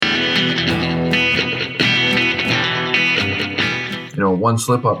one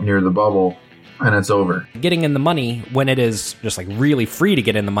slip up near the bubble and it's over. Getting in the money when it is just like really free to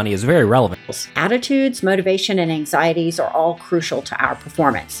get in the money is very relevant. Attitudes, motivation, and anxieties are all crucial to our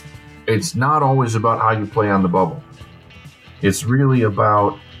performance. It's not always about how you play on the bubble. It's really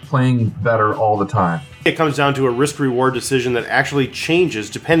about playing better all the time. It comes down to a risk-reward decision that actually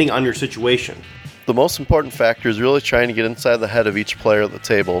changes depending on your situation. The most important factor is really trying to get inside the head of each player at the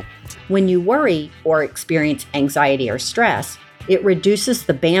table. When you worry or experience anxiety or stress, it reduces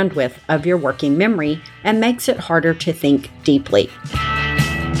the bandwidth of your working memory and makes it harder to think deeply.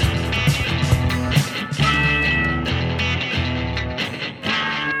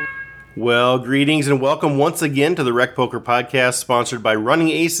 Well, greetings and welcome once again to the Rec Poker Podcast, sponsored by Running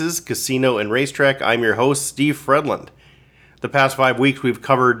Aces Casino and Racetrack. I'm your host, Steve Fredland. The past 5 weeks, we've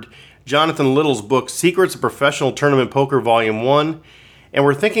covered Jonathan Little's book, Secrets of Professional Tournament Poker, Volume 1, and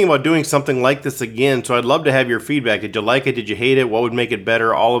we're thinking about doing something like this again, so I'd love to have your feedback. Did you like it? Did you hate it? What would make it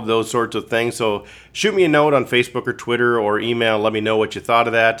better? All of those sorts of things. So shoot me a note on Facebook or Twitter or email. Let me know what you thought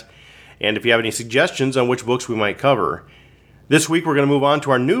of that, and if you have any suggestions on which books we might cover. This week, we're going to move on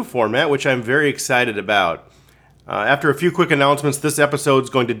to our new format, which I'm very excited about. After a few quick announcements, this episode is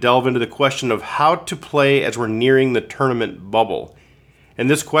going to delve into the question of how to play as we're nearing the tournament bubble. And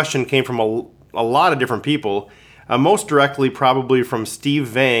this question came from a lot of different people, most directly probably from Steve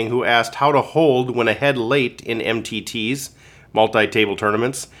Vang, who asked how to hold when ahead late in MTTs, multi-table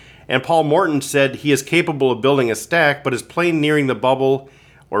tournaments. And Paul Morton said he is capable of building a stack, but his play nearing the bubble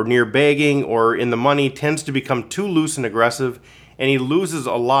or near bagging or in the money tends to become too loose and aggressive, and he loses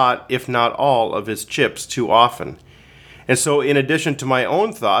a lot, if not all, of his chips too often. And so in addition to my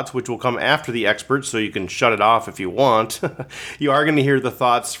own thoughts, which will come after the experts, so you can shut it off if you want, you are going to hear the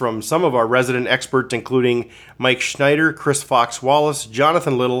thoughts from some of our resident experts, including Mike Schneider, Chris Fox-Wallace,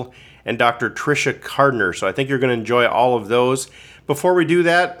 Jonathan Little, and Dr. Tricia Cardner. So I think you're going to enjoy all of those. Before we do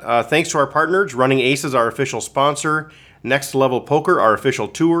that, thanks to our partners, Running Aces, our official sponsor, Next Level Poker, our official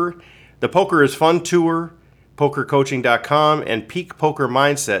tour, the Poker is Fun Tour, PokerCoaching.com, and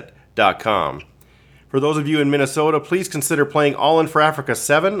PeakPokerMindset.com. For those of you in Minnesota, please consider playing All In for Africa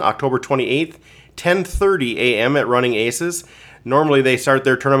 7, October 28th, 10:30 a.m. at Running Aces. Normally they start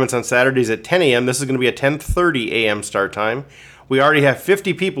their tournaments on Saturdays at 10 a.m. This is going to be a 10:30 a.m. start time. We already have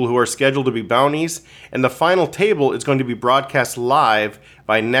 50 people who are scheduled to be bounties, and the final table is going to be broadcast live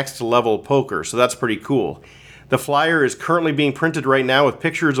by Next Level Poker, so that's pretty cool. The flyer is currently being printed right now with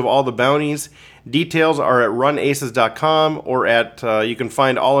pictures of all the bounties. Details are at runaces.com or at, you can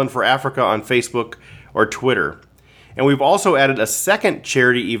find All In for Africa on Facebook or Twitter. And we've also added a second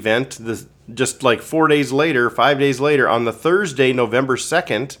charity event just like 5 days later, on the Thursday, November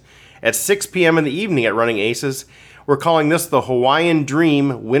 2nd at 6 p.m. in the evening at Running Aces. We're calling this the Hawaiian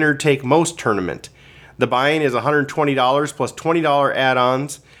Dream Winner Take Most Tournament. The buy-in is $120 plus $20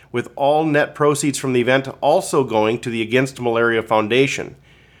 add-ons, with all net proceeds from the event also going to the Against Malaria Foundation.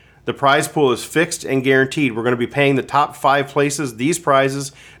 The prize pool is fixed and guaranteed. We're going to be paying the top 5 places these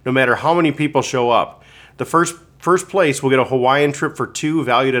prizes no matter how many people show up. The first place will get a Hawaiian trip for 2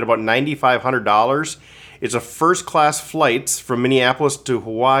 valued at about $9,500. It's a first-class flights from Minneapolis to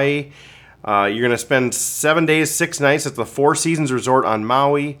Hawaii. You're going to spend 7 days, 6 nights at the Four Seasons Resort on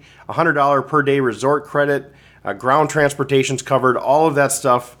Maui, $100 per day resort credit, ground transportation's covered, all of that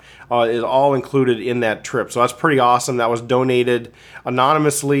stuff is all included in that trip. So that's pretty awesome. That was donated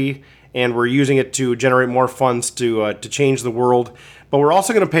anonymously, and we're using it to generate more funds to change the world. But we're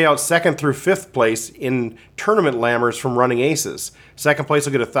also going to pay out 2nd through 5th place in tournament lammers from Running Aces. 2nd place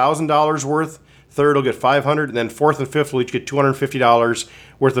will get $1,000 worth, 3rd will get $500, and then 4th and 5th will each get $250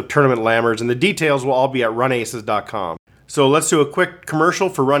 worth of tournament lammers. And the details will all be at runaces.com. So let's do a quick commercial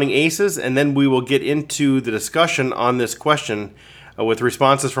for Running Aces, and then we will get into the discussion on this question with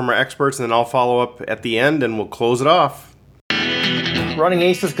responses from our experts, and then I'll follow up at the end, and we'll close it off. Running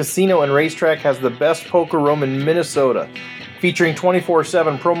Aces Casino and Racetrack has the best poker room in Minnesota, featuring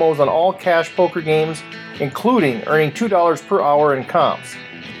 24/7 promos on all cash poker games, including earning $2 per hour in comps,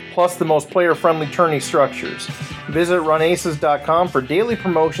 plus the most player-friendly tourney structures. Visit runaces.com for daily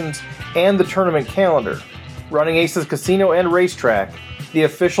promotions and the tournament calendar. Running Aces Casino and Racetrack, the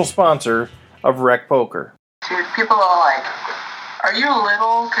official sponsor of Rec Poker. Dude, people are like, "Are you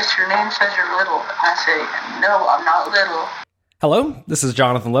little? Because your name says you're little." I say, "No, I'm not little." Hello, this is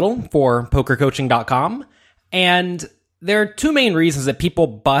Jonathan Little for PokerCoaching.com, and there are 2 main reasons that people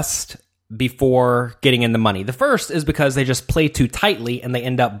bust before getting in the money. The first is because they just play too tightly and they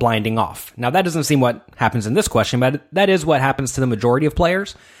end up blinding off. Now, that doesn't seem what happens in this question, but that is what happens to the majority of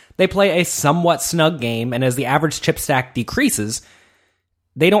players. They play a somewhat snug game, and as the average chip stack decreases,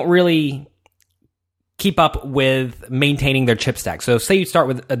 they don't really keep up with maintaining their chip stack. So say you start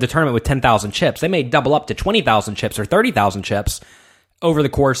with the tournament with 10,000 chips. They may double up to 20,000 chips or 30,000 chips over the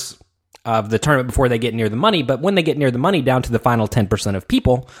course of the tournament before they get near the money. But when they get near the money, down to the final 10% of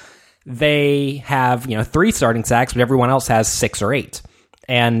people, they have 3 starting stacks, but everyone else has 6 or 8.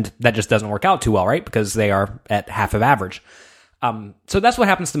 And that just doesn't work out too well, right? Because they are at half of average. So that's what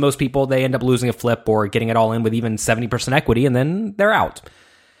happens to most people. They end up losing a flip or getting it all in with even 70% equity, and then they're out.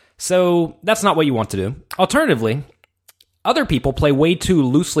 So that's not what you want to do. Alternatively, other people play way too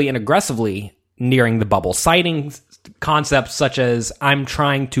loosely and aggressively nearing the bubble, citing concepts such as, I'm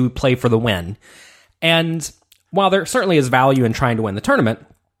trying to play for the win. And while there certainly is value in trying to win the tournament,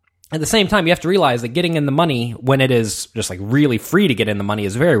 at the same time, you have to realize that getting in the money when it is just like really free to get in the money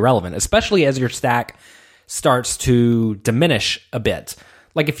is very relevant, especially as your stack starts to diminish a bit.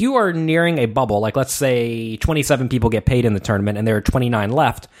 Like if you are nearing a bubble, like let's say 27 people get paid in the tournament and there are 29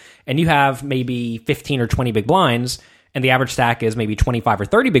 left, and you have maybe 15 or 20 big blinds, and the average stack is maybe 25 or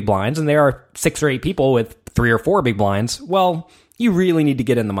 30 big blinds, and there are 6 or 8 people with 3 or 4 big blinds, well, you really need to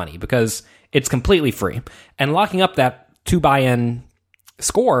get in the money because it's completely free. And locking up that 2 buy-in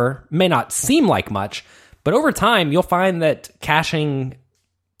score may not seem like much, but over time, you'll find that cashing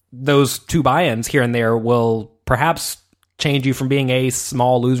those 2 buy-ins here and there will perhaps change you from being a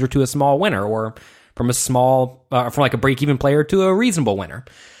small loser to a small winner, or from a small, from like a break-even player to a reasonable winner.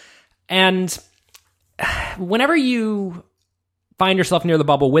 And whenever you find yourself near the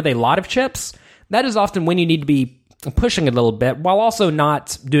bubble with a lot of chips, that is often when you need to be pushing a little bit while also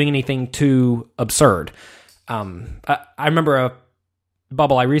not doing anything too absurd. I remember a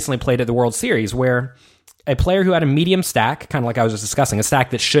bubble I recently played at the World Series where a player who had a medium stack, kind of like I was just discussing, a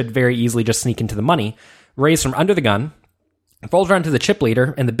stack that should very easily just sneak into the money, raised from under the gun, folds around to the chip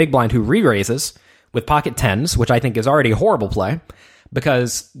leader and the big blind who re-raises with pocket 10s, which I think is already a horrible play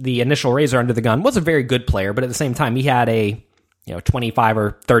because the initial raiser under the gun was a very good player, but at the same time he had a 25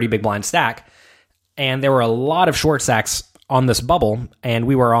 or 30 big blind stack, and there were a lot of short stacks on this bubble, and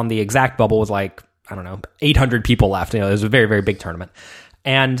we were on the exact bubble with 800 people left. It was a very, very big tournament.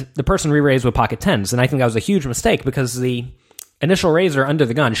 And the person re-raised with pocket 10s, and I think that was a huge mistake because the initial raiser under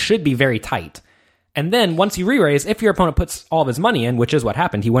the gun should be very tight. And then once you re-raise, if your opponent puts all of his money in, which is what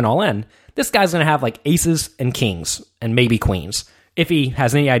happened, he went all in, this guy's going to have aces and kings and maybe queens if he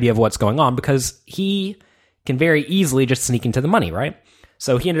has any idea of what's going on, because he can very easily just sneak into the money, right?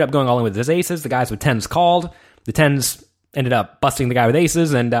 So he ended up going all in with his aces. The guys with 10s called. The 10s ended up busting the guy with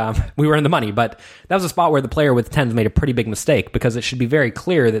aces, and we were in the money. But that was a spot where the player with 10s made a pretty big mistake, because it should be very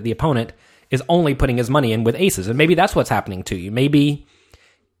clear that the opponent is only putting his money in with aces. And maybe that's what's happening to you. Maybe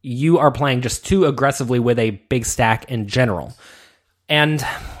you are playing just too aggressively with a big stack in general. And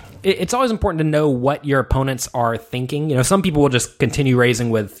it's always important to know what your opponents are thinking. Some people will just continue raising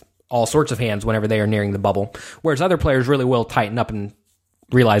with all sorts of hands whenever they are nearing the bubble, whereas other players really will tighten up and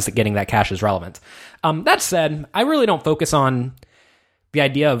realize that getting that cash is relevant. That said, I really don't focus on the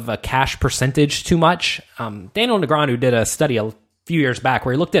idea of a cash percentage too much. Daniel Negreanu did a study a few years back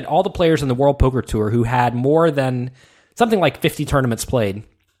where he looked at all the players in the World Poker Tour who had more than something like 50 tournaments played.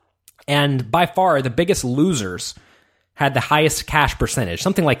 And by far, the biggest losers had the highest cash percentage,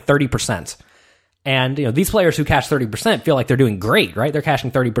 something like 30%. And these players who cash 30% feel like they're doing great, right? They're cashing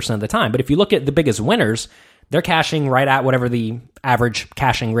 30% of the time. But if you look at the biggest winners, they're cashing right at whatever the average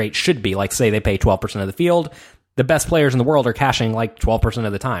cashing rate should be. Like, say they pay 12% of the field. The best players in the world are cashing 12%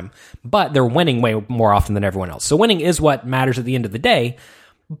 of the time. But they're winning way more often than everyone else. So winning is what matters at the end of the day.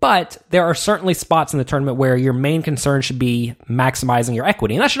 But there are certainly spots in the tournament where your main concern should be maximizing your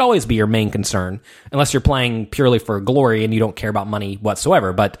equity. And that should always be your main concern, unless you're playing purely for glory and you don't care about money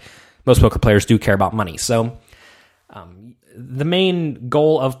whatsoever. But most poker players do care about money. So the main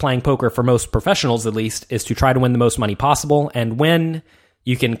goal of playing poker, for most professionals at least, is to try to win the most money possible. And when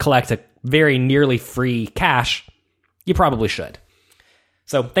you can collect a very nearly free cash, you probably should.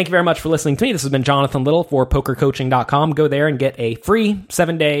 So thank you very much for listening to me. This has been Jonathan Little for PokerCoaching.com. Go there and get a free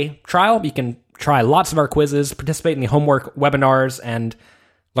 7-day trial. You can try lots of our quizzes, participate in the homework webinars, and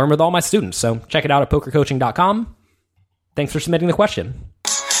learn with all my students. So check it out at PokerCoaching.com. Thanks for submitting the question.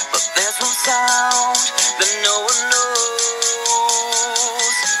 But there's one sound that no one knows.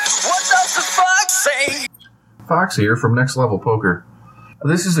 What does the fox say? Fox here from Next Level Poker.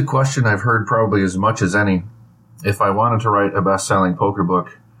 This is a question I've heard probably as much as any. If I wanted to write a best-selling poker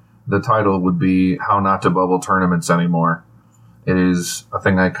book, the title would be How Not to Bubble Tournaments Anymore. It is a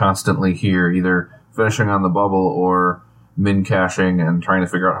thing I constantly hear, either finishing on the bubble or min-cashing and trying to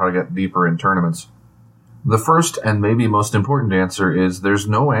figure out how to get deeper in tournaments. The first and maybe most important answer is there's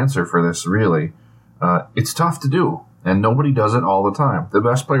no answer for this, really. It's tough to do. And nobody does it all the time. The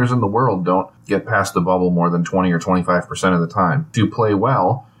best players in the world don't get past the bubble more than 20 or 25% of the time. If you play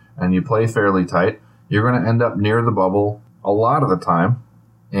well and you play fairly tight, you're going to end up near the bubble a lot of the time.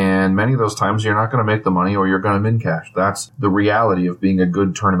 And many of those times you're not going to make the money or you're going to min cash. That's the reality of being a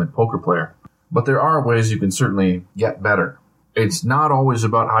good tournament poker player. But there are ways you can certainly get better. It's not always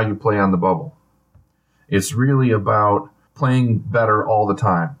about how you play on the bubble. It's really about playing better all the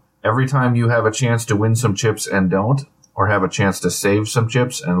time. Every time you have a chance to win some chips and don't, or have a chance to save some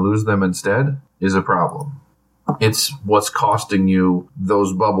chips and lose them instead, is a problem. It's what's costing you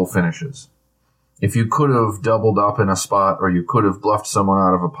those bubble finishes. If you could have doubled up in a spot, or you could have bluffed someone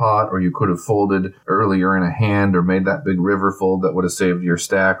out of a pot, or you could have folded earlier in a hand, or made that big river fold that would have saved your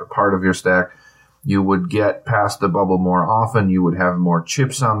stack or part of your stack, you would get past the bubble more often. You would have more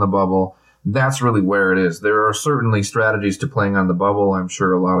chips on the bubble. That's really where it is. There are certainly strategies to playing on the bubble. I'm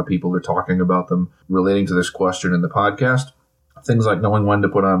sure a lot of people are talking about them relating to this question in the podcast. Things like knowing when to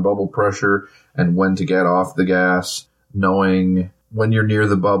put on bubble pressure and when to get off the gas, knowing when you're near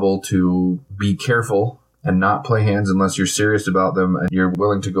the bubble to be careful and not play hands unless you're serious about them and you're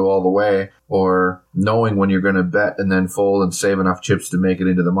willing to go all the way, or knowing when you're going to bet and then fold and save enough chips to make it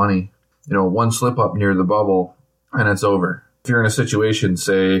into the money. One slip up near the bubble and it's over. If you're in a situation,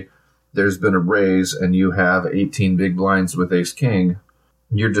 say, there's been a raise and you have 18 big blinds with ace king,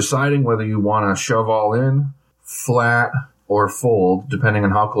 you're deciding whether you want to shove all in, flat, or fold, depending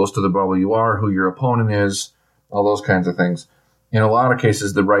on how close to the bubble you are, who your opponent is, all those kinds of things. In a lot of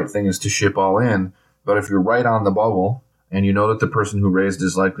cases, the right thing is to ship all in, but if you're right on the bubble and you know that the person who raised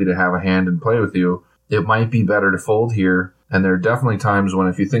is likely to have a hand and play with you, it might be better to fold here. And there are definitely times when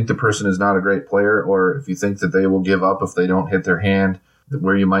if you think the person is not a great player, or if you think that they will give up if they don't hit their hand,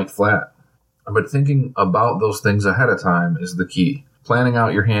 where you might flat. But thinking about those things ahead of time is the key. Planning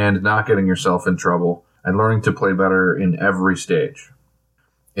out your hand, not getting yourself in trouble, and learning to play better in every stage.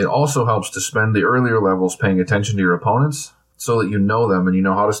 It also helps to spend the earlier levels paying attention to your opponents so that you know them and you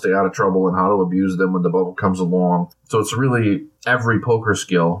know how to stay out of trouble and how to abuse them when the bubble comes along. So it's really every poker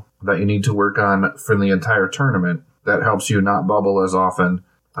skill that you need to work on for the entire tournament that helps you not bubble as often,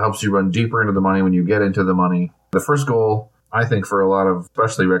 helps you run deeper into the money when you get into the money. The first goal, I think, for a lot of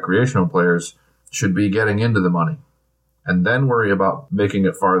especially recreational players should be getting into the money and then worry about making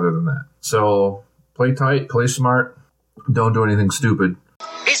it farther than that. So play tight, play smart, don't do anything stupid.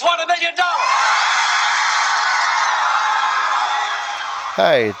 He's won $1 million.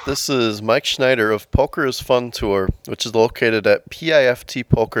 Hi, this is Mike Schneider of Poker is Fun Tour, which is located at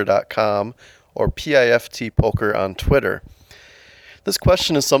piftpoker.com or piftpoker on Twitter. This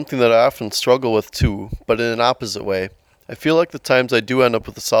question is something that I often struggle with too, but in an opposite way. I feel like the times I do end up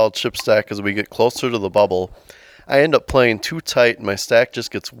with a solid chip stack as we get closer to the bubble, I end up playing too tight and my stack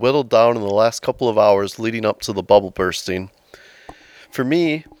just gets whittled down in the last couple of hours leading up to the bubble bursting. For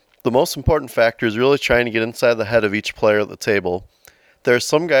me, the most important factor is really trying to get inside the head of each player at the table. There are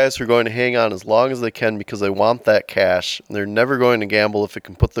some guys who are going to hang on as long as they can because they want that cash, and they're never going to gamble if it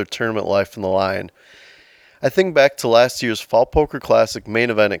can put their tournament life on the line. I think back to last year's Fall Poker Classic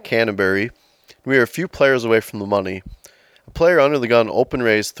main event at Canterbury. We were a few players away from the money. A player under the gun open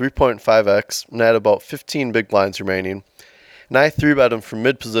raised 3.5x and had about 15 big blinds remaining, and I 3-bet him from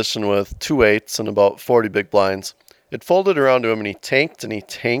mid-position with 2 8s and about 40 big blinds. It folded around to him and he tanked and he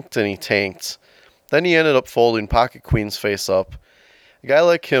tanked and he tanked. Then he ended up folding pocket queens face up. A guy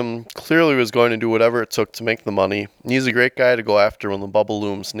like him clearly was going to do whatever it took to make the money, and he's a great guy to go after when the bubble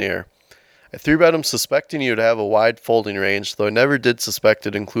looms near. I 3-bet him suspecting he would have a wide folding range, though I never did suspect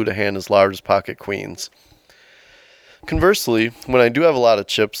it include a hand as large as pocket queens. Conversely, when I do have a lot of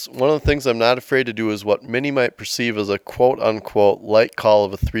chips, one of the things I'm not afraid to do is what many might perceive as a quote-unquote light call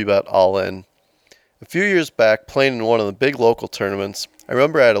of a 3-bet all-in. A few years back, playing in one of the big local tournaments, I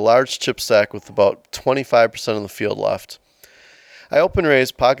remember I had a large chip stack with about 25% of the field left. I open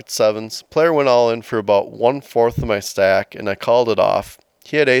raised pocket sevens, player went all in for about 1/4 of my stack, and I called it off.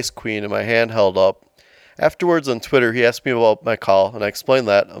 He had ace-queen and my hand held up. Afterwards on Twitter, he asked me about my call, and I explained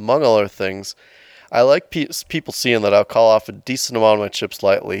that, among other things, I like people seeing that I'll call off a decent amount of my chips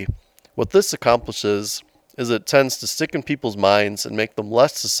lightly. What this accomplishes is it tends to stick in people's minds and make them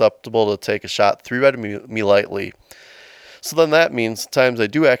less susceptible to take a shot 3-betting me lightly. So then that means the times I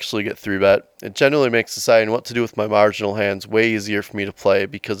do actually get 3-bet, it generally makes deciding what to do with my marginal hands way easier for me to play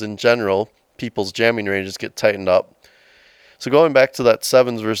because in general, people's jamming ranges get tightened up. So going back to that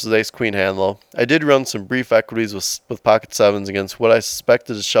sevens versus ace-queen hand though, I did run some brief equities with pocket sevens against what I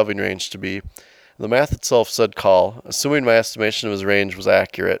suspected his shoving range to be. The math itself said call, assuming my estimation of his range was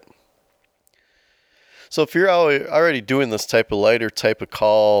accurate. So if you're already doing this type of lighter type of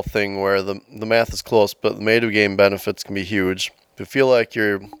call thing where the math is close, but the meta game benefits can be huge, if you feel like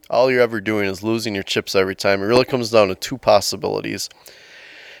all you're ever doing is losing your chips every time, it really comes down to two possibilities.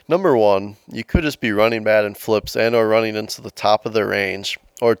 Number one, you could just be running bad in flips and or running into the top of their range.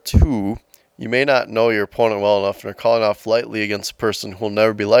 Or two, you may not know your opponent well enough and are calling off lightly against a person who will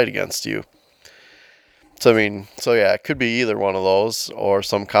never be light against you. So yeah, it could be either one of those or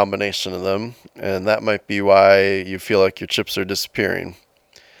some combination of them, and that might be why you feel like your chips are disappearing.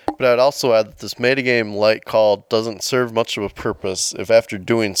 But I'd also add that this metagame light call doesn't serve much of a purpose if after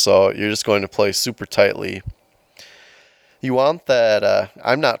doing so, you're just going to play super tightly. You want that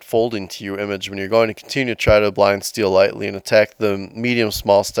I'm not folding to you image when you're going to continue to try to blind steal lightly and attack the medium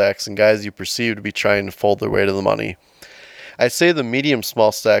small stacks and guys you perceive to be trying to fold their way to the money. I say the medium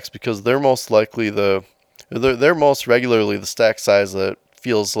small stacks because they're most regularly the stack size that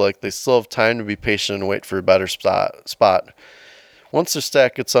feels like they still have time to be patient and wait for a better spot. Once their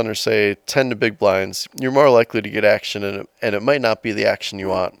stack gets under, say, 10 to big blinds, you're more likely to get action, and it might not be the action you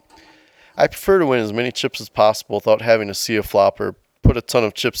want. I prefer to win as many chips as possible without having to see a flop or put a ton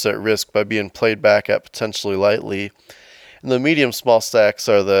of chips at risk by being played back at potentially lightly. And the medium small stacks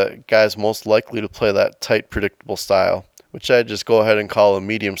are the guys most likely to play that tight, predictable style, which I'd just go ahead and call a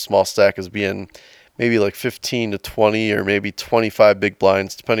medium small stack as being maybe like 15 to 20 or maybe 25 big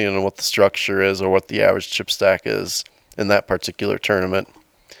blinds, depending on what the structure is or what the average chip stack is in that particular tournament.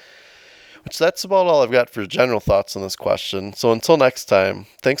 Which that's about all I've got for general thoughts on this question. So until next time,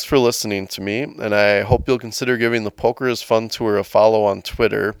 thanks for listening to me, and I hope you'll consider giving the Poker is Fun Tour a follow on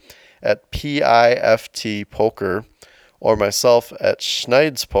Twitter at PIFT Poker or myself at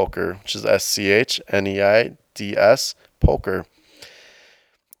Schneids Poker, which is SCHNEIDS Poker.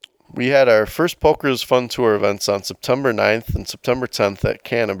 We had our first Poker is Fun Tour events on September 9th and September 10th at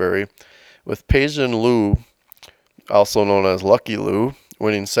Canterbury, with Peijian Liu, also known as Lucky Lou,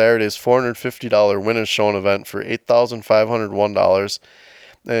 winning Saturday's $450 Winners Shown event for $8,501,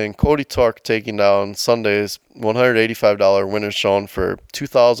 and Cody Torque taking down Sunday's $185 Winners Shown for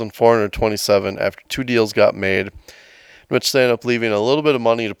 $2,427 after two deals got made, in which they ended up leaving a little bit of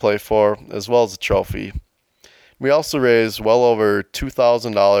money to play for, as well as a trophy. We also raised well over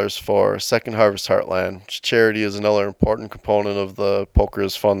 $2,000 for Second Harvest Heartland, which charity is another important component of the Poker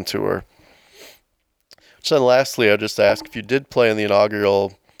is Fun Tour. So then lastly, I'd just ask if you did play in the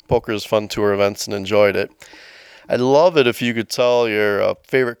inaugural Poker is Fun Tour events and enjoyed it. I'd love it if you could tell your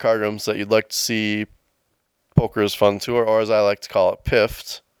favorite card rooms that you'd like to see Poker is Fun Tour, or as I like to call it,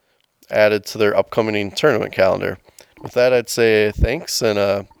 PIFT, added to their upcoming tournament calendar. With that, I'd say thanks and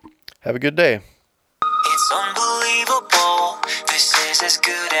have a good day. It's unbelievable. This is as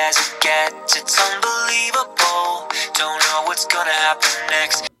good as it gets. It's unbelievable. Don't know what's gonna happen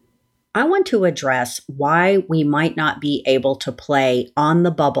next. I want to address why we might not be able to play on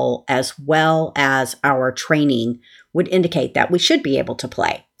the bubble as well as our training would indicate that we should be able to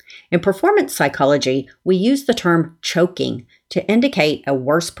play. In performance psychology, we use the term choking to indicate a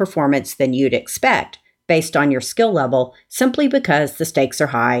worse performance than you'd expect based on your skill level simply because the stakes are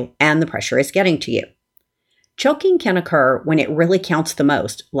high and the pressure is getting to you. Choking can occur when it really counts the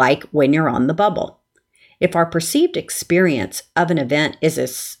most, like when you're on the bubble. If our perceived experience of an event is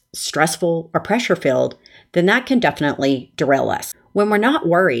as stressful or pressure-filled, then that can definitely derail us. When we're not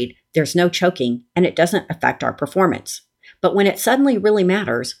worried, there's no choking and it doesn't affect our performance. But when it suddenly really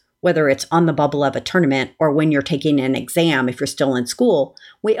matters, whether it's on the bubble of a tournament or when you're taking an exam if you're still in school,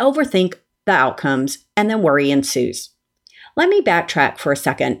 we overthink the outcomes and then worry ensues. Let me backtrack for a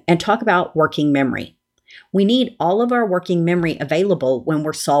second and talk about working memory. We need all of our working memory available when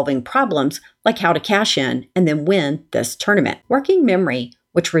we're solving problems like how to cash in and then win this tournament. Working memory,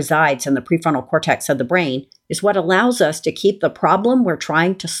 which resides in the prefrontal cortex of the brain, is what allows us to keep the problem we're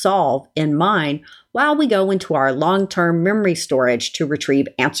trying to solve in mind while we go into our long-term memory storage to retrieve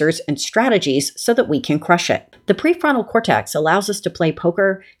answers and strategies so that we can crush it. The prefrontal cortex allows us to play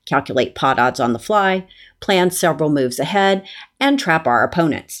poker, calculate pot odds on the fly, plan several moves ahead, and trap our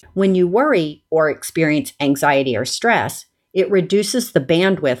opponents. When you worry or experience anxiety or stress, it reduces the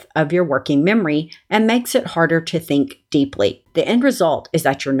bandwidth of your working memory and makes it harder to think deeply. The end result is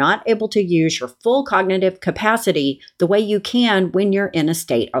that you're not able to use your full cognitive capacity the way you can when you're in a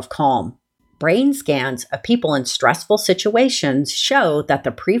state of calm. Brain scans of people in stressful situations show that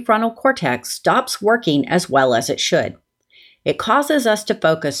the prefrontal cortex stops working as well as it should. It causes us to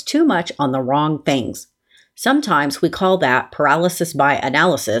focus too much on the wrong things. Sometimes we call that paralysis by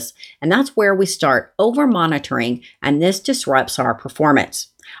analysis, and that's where we start over-monitoring, and this disrupts our performance.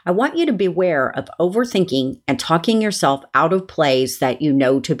 I want you to beware of overthinking and talking yourself out of plays that you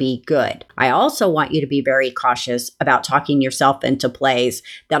know to be good. I also want you to be very cautious about talking yourself into plays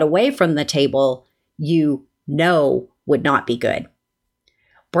that away from the table you know would not be good.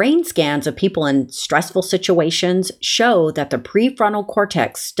 Brain scans of people in stressful situations show that the prefrontal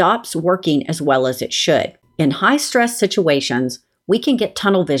cortex stops working as well as it should. In high-stress situations, we can get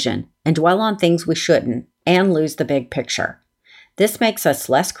tunnel vision and dwell on things we shouldn't and lose the big picture. This makes us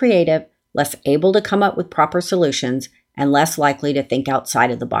less creative, less able to come up with proper solutions, and less likely to think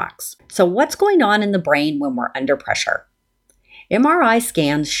outside of the box. So what's going on in the brain when we're under pressure? MRI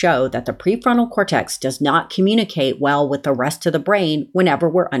scans show that the prefrontal cortex does not communicate well with the rest of the brain whenever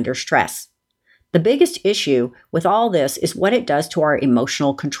we're under stress. The biggest issue with all this is what it does to our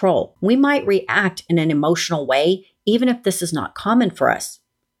emotional control. We might react in an emotional way even if this is not common for us.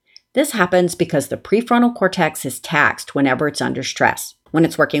 This happens because the prefrontal cortex is taxed whenever it's under stress. When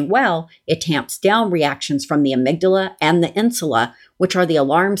it's working well, it tamps down reactions from the amygdala and the insula, which are the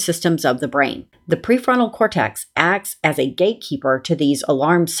alarm systems of the brain. The prefrontal cortex acts as a gatekeeper to these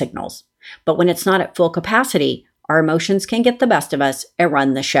alarm signals. But when it's not at full capacity, our emotions can get the best of us and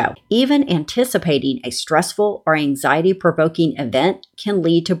run the show. Even anticipating a stressful or anxiety-provoking event can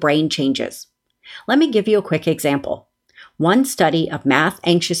lead to brain changes. Let me give you a quick example. One study of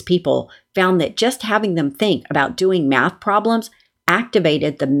math-anxious people found that just having them think about doing math problems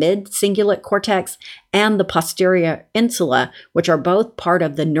activated the mid-cingulate cortex and the posterior insula, which are both part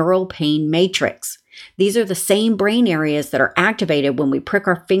of the neural pain matrix. These are the same brain areas that are activated when we prick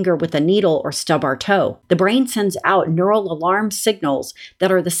our finger with a needle or stub our toe. The brain sends out neural alarm signals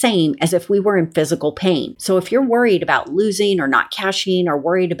that are the same as if we were in physical pain. So if you're worried about losing or not cashing or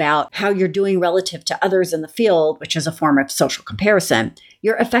worried about how you're doing relative to others in the field, which is a form of social comparison,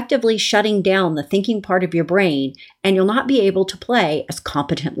 you're effectively shutting down the thinking part of your brain and you'll not be able to play as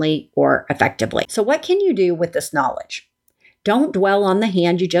competently or effectively. So what can you do with this knowledge? Don't dwell on the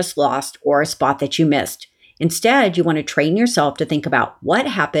hand you just lost or a spot that you missed. Instead, you want to train yourself to think about what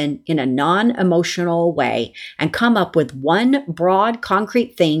happened in a non-emotional way and come up with one broad,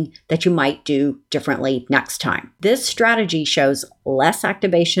 concrete thing that you might do differently next time. This strategy shows less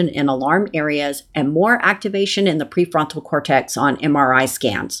activation in alarm areas and more activation in the prefrontal cortex on MRI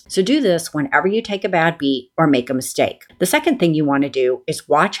scans. So do this whenever you take a bad beat or make a mistake. The second thing you want to do is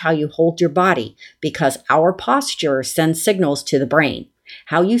watch how you hold your body because our posture sends signals to the brain.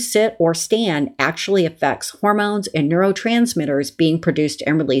 How you sit or stand actually affects hormones and neurotransmitters being produced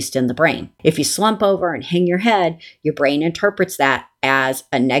and released in the brain. If you slump over and hang your head, your brain interprets that as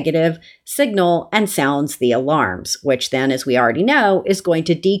a negative signal and sounds the alarms, which then, as we already know, is going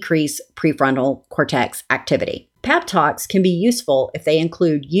to decrease prefrontal cortex activity. Pep talks can be useful if they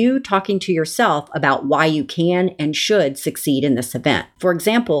include you talking to yourself about why you can and should succeed in this event. For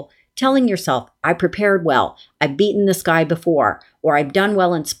example, telling yourself, I prepared well, I've beaten this guy before, or I've done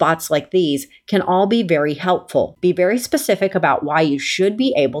well in spots like these can all be very helpful. Be very specific about why you should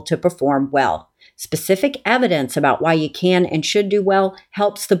be able to perform well. Specific evidence about why you can and should do well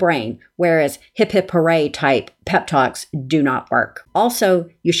helps the brain, whereas hip hip hooray type pep talks do not work. Also,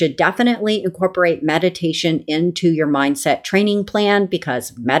 you should definitely incorporate meditation into your mindset training plan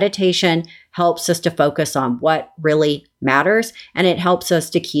because meditation helps us to focus on what really matters and it helps us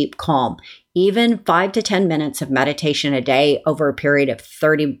to keep calm. Even 5 to 10 minutes of meditation a day over a period of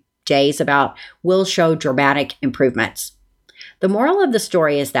 30 days will show dramatic improvements. The moral of the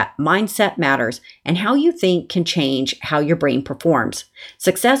story is that mindset matters and how you think can change how your brain performs.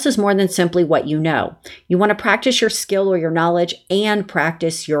 Success is more than simply what you know. You want to practice your skill or your knowledge and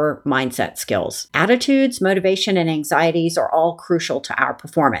practice your mindset skills. Attitudes, motivation, and anxieties are all crucial to our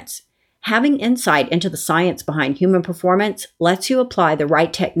performance. Having insight into the science behind human performance lets you apply the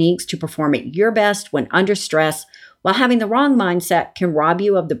right techniques to perform at your best when under stress, while having the wrong mindset can rob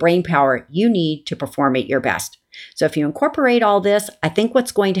you of the brain power you need to perform at your best. So if you incorporate all this, I think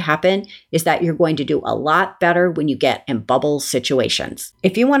what's going to happen is that you're going to do a lot better when you get in bubble situations.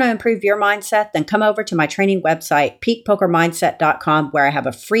 If you want to improve your mindset, then come over to my training website, peakpokermindset.com, where I have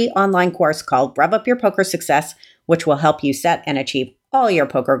a free online course called Rev Up Your Poker Success, which will help you set and achieve all your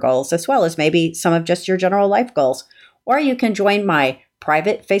poker goals, as well as maybe some of just your general life goals. Or you can join my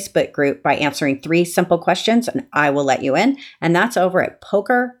private Facebook group by answering 3 simple questions, and I will let you in. And that's over at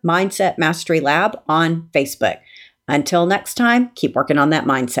Poker Mindset Mastery Lab on Facebook. Until next time, keep working on that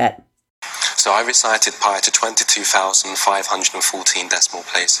mindset. So I recited pi to 22,514 decimal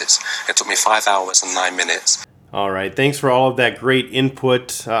places. It took me 5 hours and 9 minutes. All right, thanks for all of that great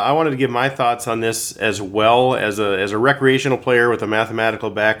input. I wanted to give my thoughts on this as well as a recreational player with a mathematical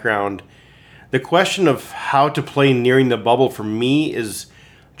background. The question of how to play nearing the bubble for me is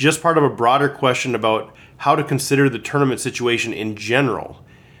just part of a broader question about how to consider the tournament situation in general,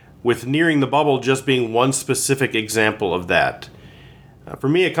 with nearing the bubble just being one specific example of that. For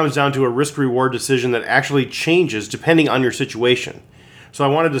me, it comes down to a risk-reward decision that actually changes depending on your situation. So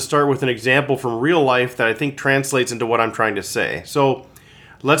I wanted to start with an example from real life that I think translates into what I'm trying to say. So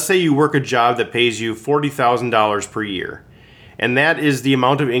let's say you work a job that pays you $40,000 per year, and that is the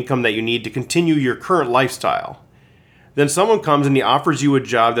amount of income that you need to continue your current lifestyle. Then someone comes and he offers you a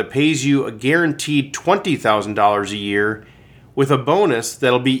job that pays you a guaranteed $20,000 a year with a bonus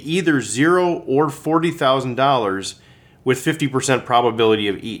that'll be either $0 or $40,000 with 50% probability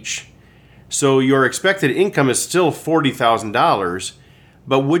of each. So your expected income is still $40,000,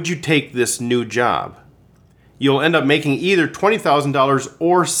 but would you take this new job? You'll end up making either $20,000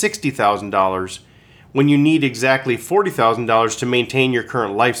 or $60,000 when you need exactly $40,000 to maintain your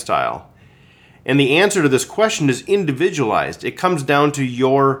current lifestyle. And the answer to this question is individualized. It comes down to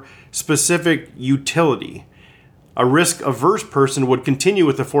your specific utility. A risk-averse person would continue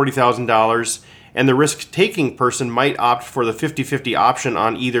with the $40,000, and the risk-taking person might opt for the 50-50 option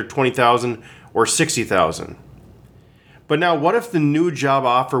on either $20,000 or $60,000. But now, what if the new job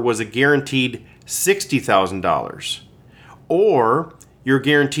offer was a guaranteed $60,000? Or you're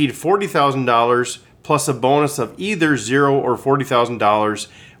guaranteed $40,000 plus a bonus of either $0 or $40,000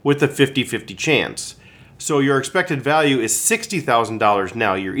 with a 50-50 chance. So your expected value is $60,000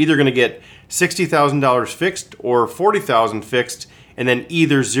 now. You're either going to get $60,000 fixed or $40,000 fixed, and then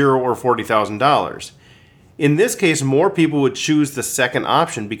either $0 or $40,000. In this case, more people would choose the second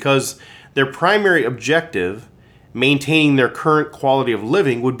option because their primary objective, maintaining their current quality of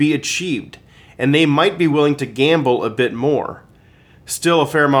living, would be achieved, and they might be willing to gamble a bit more. Still, a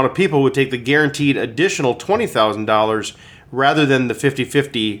fair amount of people would take the guaranteed additional $20,000 rather than the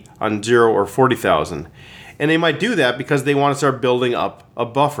 50-50 on $0 or $40,000. And they might do that because they want to start building up a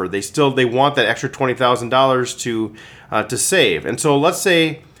buffer. They want that extra $20,000 to save. And so let's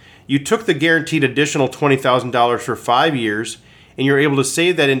say you took the guaranteed additional $20,000 for 5 years, and you're able to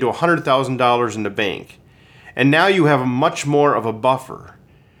save that into $100,000 in the bank. And now you have much more of a buffer.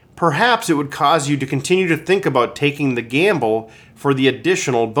 Perhaps it would cause you to continue to think about taking the gamble for the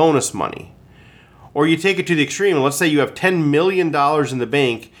additional bonus money. Or you take it to the extreme, and let's say you have $10 million in the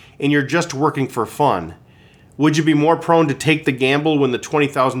bank and you're just working for fun. Would you be more prone to take the gamble when the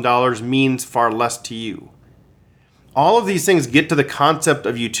 $20,000 means far less to you? All of these things get to the concept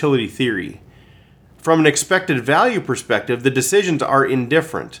of utility theory. From an expected value perspective, the decisions are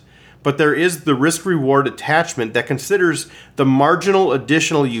indifferent, but there is the risk-reward attachment that considers the marginal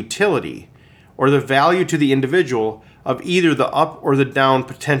additional utility, or the value to the individual, of either the up or the down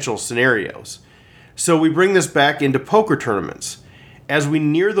potential scenarios. So we bring this back into poker tournaments. As we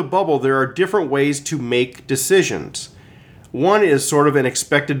near the bubble, there are different ways to make decisions. One is sort of an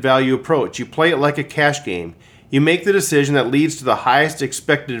expected value approach. You play it like a cash game. You make the decision that leads to the highest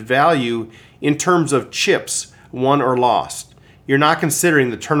expected value in terms of chips, won or lost. You're not considering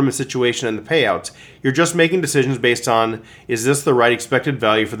the tournament situation and the payouts. You're just making decisions based on, is this the right expected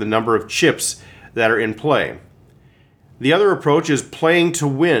value for the number of chips that are in play? The other approach is playing to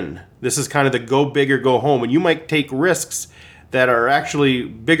win. This is kind of the go big or go home, and you might take risks that are actually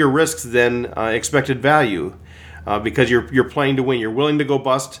bigger risks than expected value because you're playing to win. You're willing to go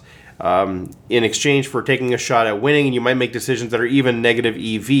bust in exchange for taking a shot at winning, and you might make decisions that are even negative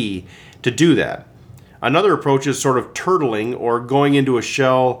EV to do that. Another approach is sort of turtling or going into a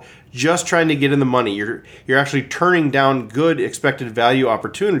shell, just trying to get in the money. You're actually turning down good expected value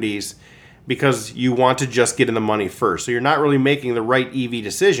opportunities because you want to just get in the money first. So you're not really making the right EV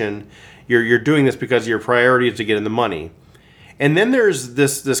decision. You're doing this because your priority is to get in the money. And then there's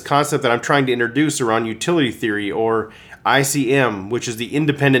this concept that I'm trying to introduce around utility theory, or ICM, which is the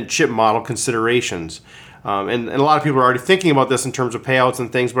independent chip model considerations. And a lot of people are already thinking about this in terms of payouts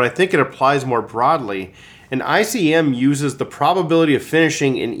and things, but I think it applies more broadly. And ICM uses the probability of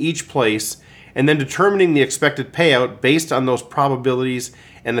finishing in each place and then determining the expected payout based on those probabilities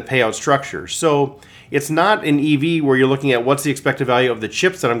and the payout structure. So it's not an EV where you're looking at what's the expected value of the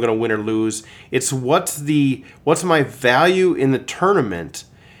chips that I'm going to win or lose. It's what's my value in the tournament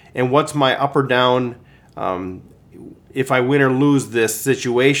and what's my up or down if I win or lose this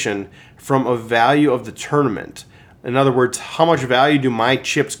situation from a value of the tournament. In other words, how much value do my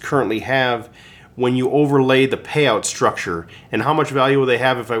chips currently have when you overlay the payout structure, and how much value will they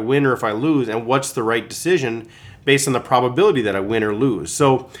have if I win or if I lose, and what's the right decision based on the probability that I win or lose.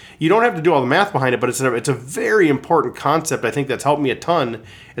 So you don't have to do all the math behind it, but it's a very important concept. I think that's helped me a ton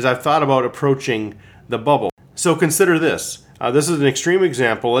as I've thought about approaching the bubble. So consider this. This is an extreme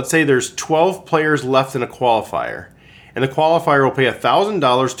example. Let's say there's 12 players left in a qualifier, And the qualifier will pay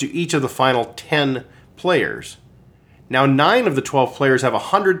 $1,000 to each of the final 10 players. Now, 9 of the 12 players have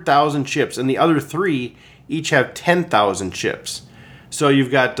 100,000 chips, and the other 3 each have 10,000 chips. So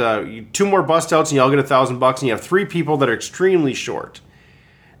you've got 2 more bust outs, and you all get $1,000, and you have 3 people that are extremely short.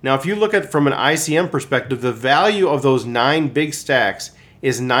 Now, if you look at it from an ICM perspective, the value of those 9 big stacks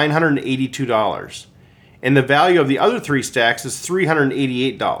is $982. And the value of the other 3 stacks is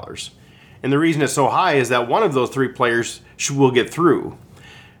 $388. And the reason it's so high is that one of those 3 players will get through.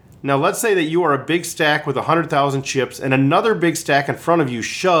 Now, let's say that you are a big stack with 100,000 chips, and another big stack in front of you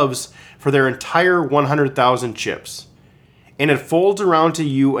shoves for their entire 100,000 chips. And it folds around to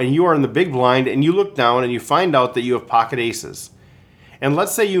you, and you are in the big blind, and you look down, and you find out that you have pocket aces. And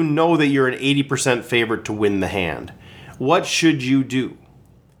let's say you know that you're an 80% favorite to win the hand. What should you do?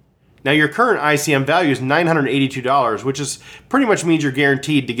 Now, your current ICM value is $982, which is pretty much means you're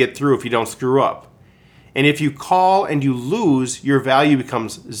guaranteed to get through if you don't screw up. And if you call and you lose, your value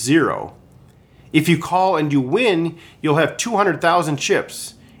becomes 0. If you call and you win, you'll have 200,000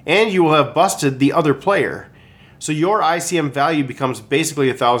 chips, and you will have busted the other player. So your ICM value becomes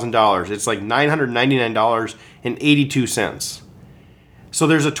basically $1,000. It's like $999.82. So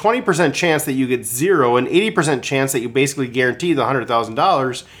there's a 20% chance that you get 0, and 80% chance that you basically guarantee the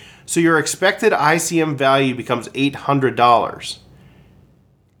 $100,000. So your expected ICM value becomes $800.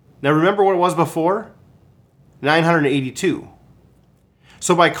 Now remember what it was before? $982.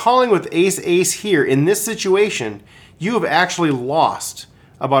 So by calling with ace-ace here, in this situation, you have actually lost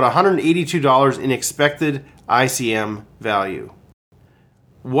about $182 in expected ICM value.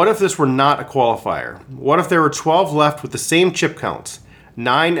 What if this were not a qualifier? What if there were 12 left with the same chip counts,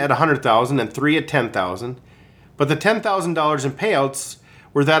 9 at 100,000 and 3 at 10,000, but the $10,000 in payouts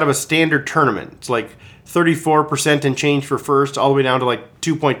were that of a standard tournament? It's like 34% in change for first, all the way down to like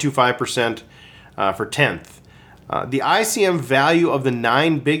 2.25% for 10th. The ICM value of the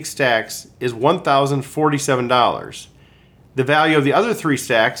 9 big stacks is $1,047. The value of the other 3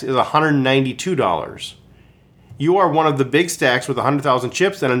 stacks is $192. You are one of the big stacks with 100,000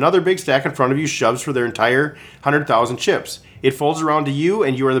 chips, and another big stack in front of you shoves for their entire 100,000 chips. It folds around to you,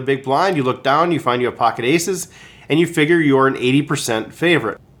 and you are the big blind. You look down, you find you have pocket aces, and you figure you're an 80%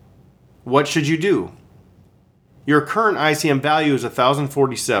 favorite. What should you do? Your current ICM value is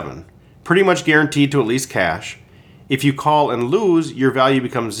 $1,047, pretty much guaranteed to at least cash. If you call and lose, your value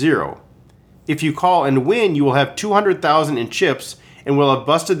becomes 0. If you call and win, you will have 200,000 in chips and will have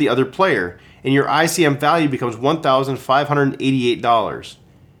busted the other player, and your ICM value becomes $1,588.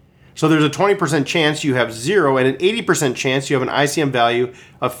 So there's a 20% chance you have 0 and an 80% chance you have an ICM value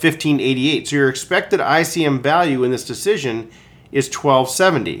of $1,588. So your expected ICM value in this decision is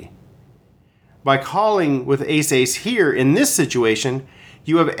 $1,270. By calling with ace-ace here in this situation,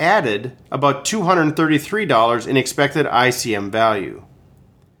 you have added about $233 in expected ICM value.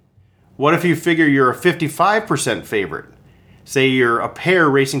 What if you figure you're a 55% favorite? Say you're a pair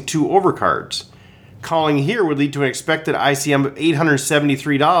racing 2 overcards. Calling here would lead to an expected ICM of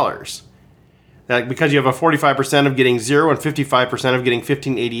 $873. Because you have a 45% of getting 0 and 55% of getting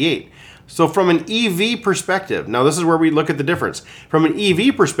 $1,588. So from an EV perspective, now this is where we look at the difference. From an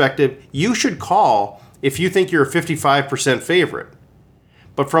EV perspective, you should call if you think you're a 55% favorite.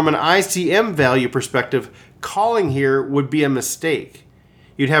 But from an ICM value perspective, calling here would be a mistake.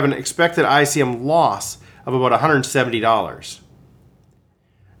 You'd have an expected ICM loss of about $170.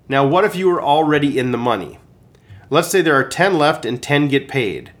 Now, what if you were already in the money? Let's say there are 10 left and 10 get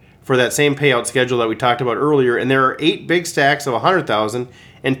paid for that same payout schedule that we talked about earlier, and there are 8 big stacks of 100,000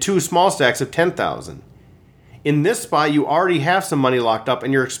 and 2 small stacks of 10,000. In this spot, you already have some money locked up,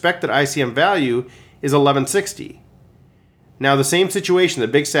 and your expected ICM value is $1,160. Now, the same situation, the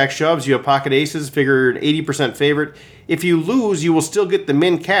big stack shoves, you have pocket aces, figure you're an 80% favorite. If you lose, you will still get the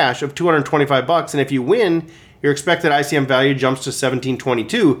min cash of $225, and if you win, your expected ICM value jumps to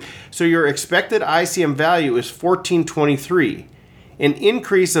 $1,722. So your expected ICM value is $1,423, an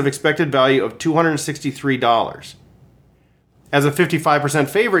increase of expected value of $263. As a 55%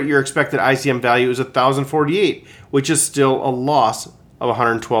 favorite, your expected ICM value is $1,048, which is still a loss of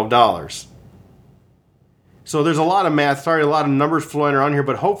 $112. So there's a lot of math, a lot of numbers flowing around here,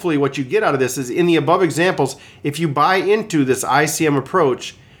 but hopefully what you get out of this is in the above examples, if you buy into this ICM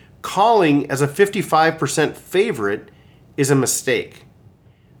approach, calling as a 55% favorite is a mistake.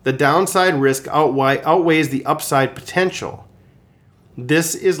 The downside risk outweighs the upside potential.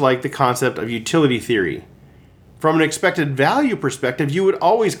 This is like the concept of utility theory. From an expected value perspective, you would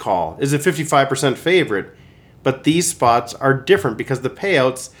always call as a 55% favorite, but these spots are different because the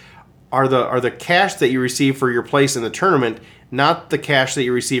payouts are the cash that you receive for your place in the tournament not the cash that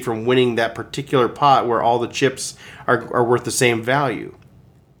you receive from winning that particular pot where all the chips are worth the same value.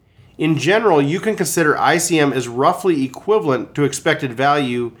 In general, you can consider ICM as roughly equivalent to expected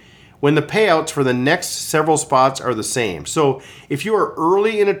value when the payouts for the next several spots are the same. So if you are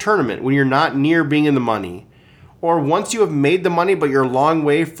early in a tournament when you're not near being in the money, or once you have made the money but you're a long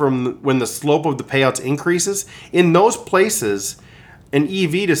way from when the slope of the payouts increases, in those places, an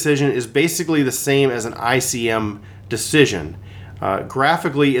EV decision is basically the same as an ICM decision.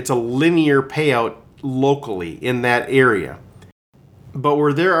 Graphically, it's a linear payout locally in that area. But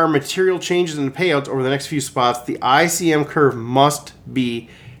where there are material changes in the payouts over the next few spots, the ICM curve must be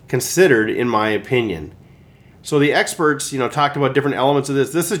considered, in my opinion. So the experts, talked about different elements of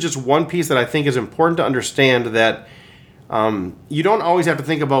this. This is just one piece that I think is important to understand, that you don't always have to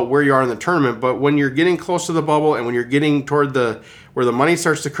think about where you are in the tournament, but when you're getting close to the bubble and when you're getting toward where the money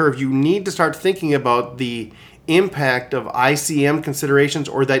starts to curve, you need to start thinking about the impact of ICM considerations,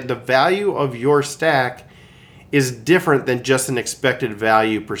 or that the value of your stack is different than just an expected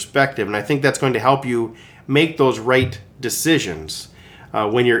value perspective. And I think that's going to help you make those right decisions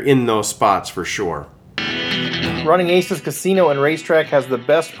when you're in those spots for sure. Running Aces Casino and Racetrack has the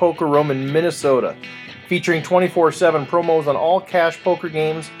best poker room in Minnesota, featuring 24/7 promos on all cash poker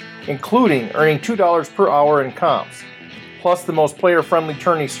games, including earning $2 per hour in comps, plus the most player-friendly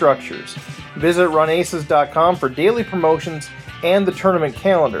tourney structures. Visit runaces.com for daily promotions and the tournament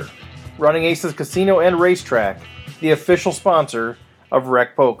calendar. Running Aces Casino and Racetrack, the official sponsor of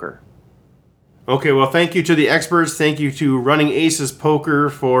Rec Poker. Okay, well, thank you to the experts. Thank you to Running Aces Poker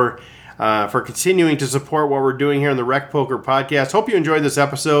for continuing to support what we're doing here on the Rec Poker podcast. Hope you enjoyed this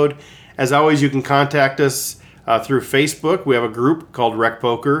episode. As always, you can contact us through Facebook. We have a group called Rec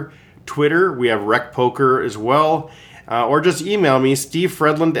Poker. Twitter, we have Rec Poker as well. Or just email me,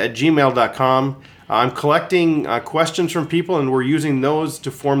 stevefredland@gmail.com. I'm collecting questions from people, and we're using those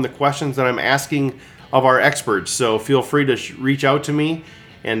to form the questions that I'm asking of our experts. So feel free to reach out to me,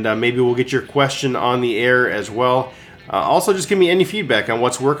 and maybe we'll get your question on the air as well. Also, just give me any feedback on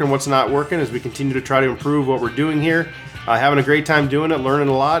what's working, what's not working, as we continue to try to improve what we're doing here. Having a great time doing it, learning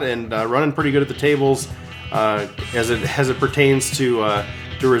a lot, and running pretty good at the tables as it pertains to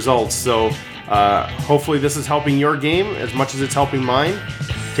results. So hopefully this is helping your game as much as it's helping mine.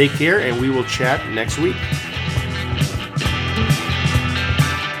 Take care, and we will chat next week.